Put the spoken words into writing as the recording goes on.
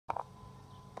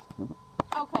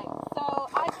Okay, so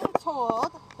I've been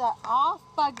told that off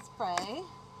bug spray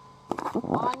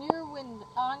on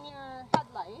your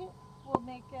headlight will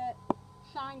make it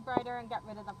shine brighter and get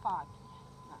rid of the fogginess.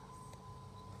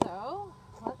 So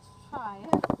let's try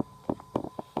it.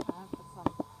 I'll put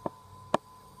some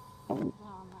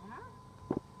on there.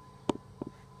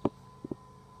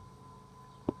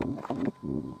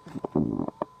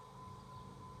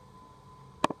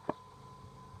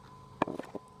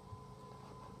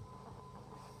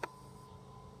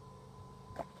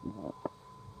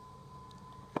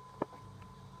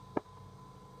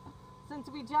 Since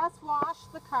we just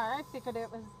washed the car, I figured it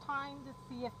was time to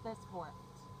see if this worked.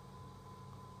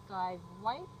 So I've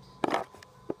wiped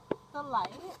the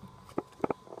light,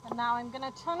 and now I'm going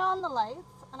to turn on the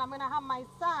lights, and I'm going to have my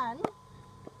son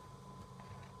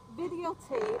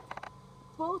videotape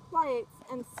both lights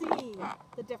and see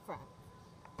the difference.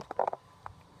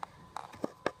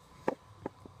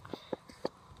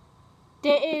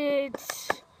 It's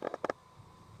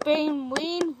been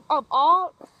lean up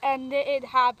all and it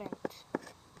happened.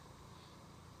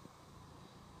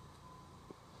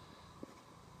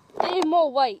 It's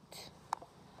more white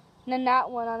than that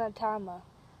one on the timer.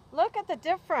 Look at the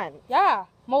difference. Yeah,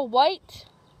 more white,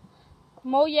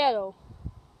 more yellow.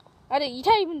 You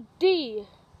can't even see.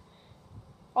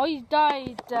 All you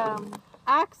died.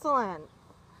 Excellent.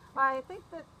 I think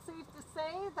that's safe to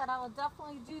say that I will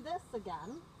definitely do this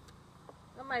again.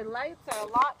 And my lights are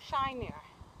a lot shinier.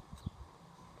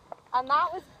 And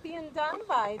that was being done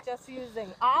by just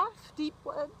using off, deep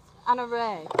woods, and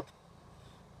array.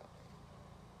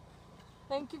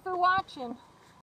 Thank you for watching.